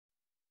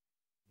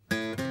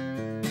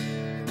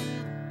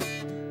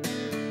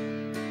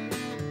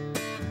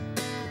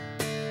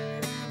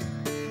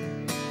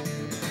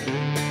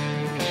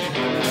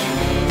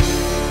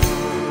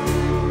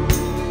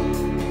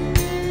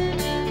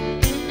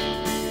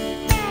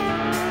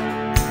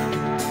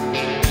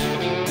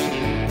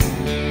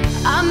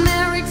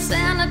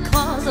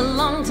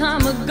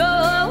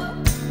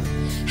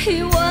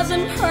He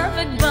wasn't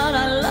perfect, but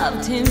I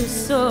loved him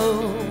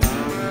so.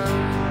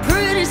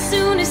 Pretty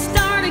soon he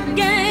started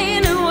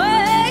gaining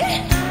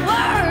weight,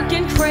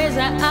 working crazy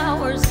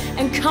hours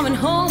and coming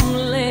home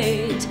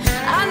late.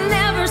 I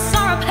never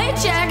saw a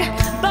paycheck,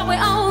 but we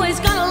always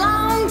got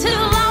along till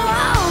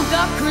I woke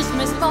up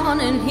Christmas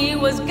morning. He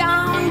was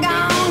gone,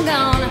 gone,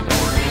 gone.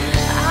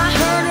 I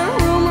heard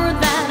a rumor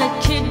that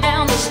a kid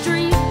down the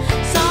street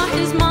saw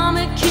his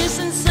mommy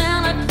kissing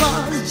Santa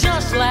Claus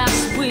just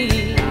last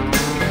week.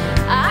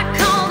 I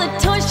called the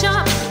toy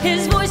shop,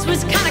 his voice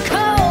was kinda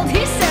cold.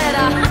 He said,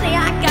 honey,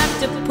 I got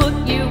to put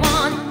you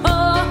on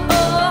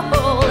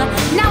hold.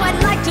 Now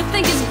I'd like to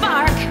think his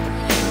bark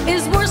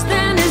is worse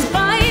than his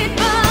bite,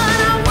 but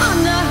I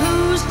wonder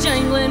who's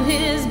jingling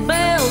his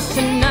bells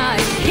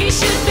tonight. He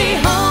should be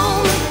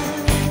home,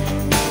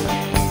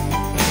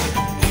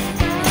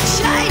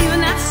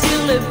 shaving that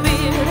silly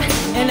beard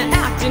and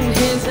acting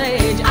his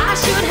age. I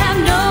should have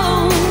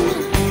known.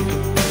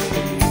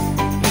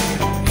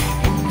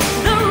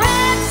 The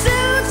red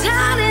suit's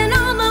hiding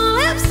on the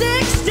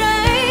lipstick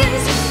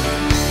stains.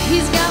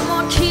 He's got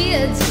more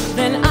kids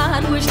than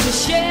I'd wish to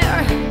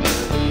share.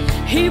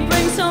 He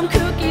brings home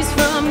cookies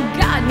from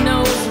God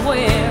knows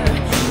where.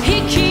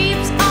 He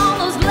keeps all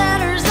those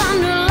letters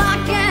under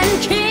lock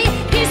and key.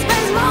 He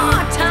spends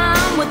more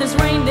time with his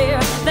reindeer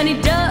than he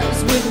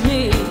does with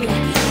me.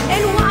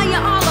 And while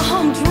you're all at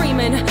home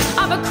dreaming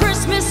of a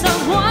Christmas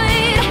of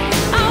white,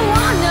 I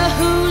wonder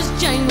who's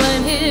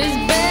jingling his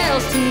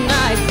bells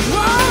tonight.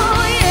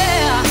 Oh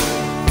yeah.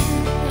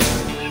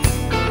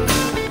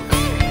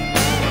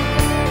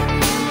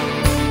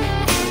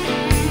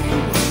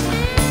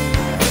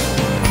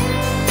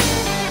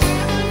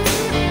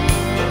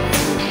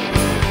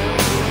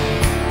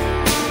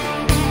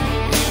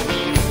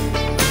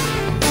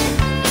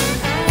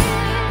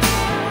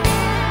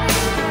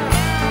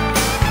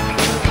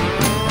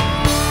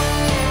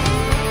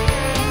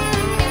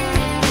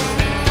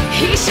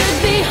 He should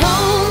be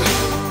home,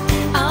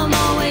 I'm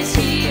always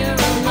here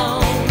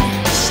alone,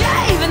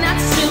 shaving that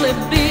silly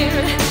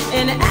beard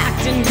and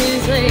acting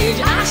his age.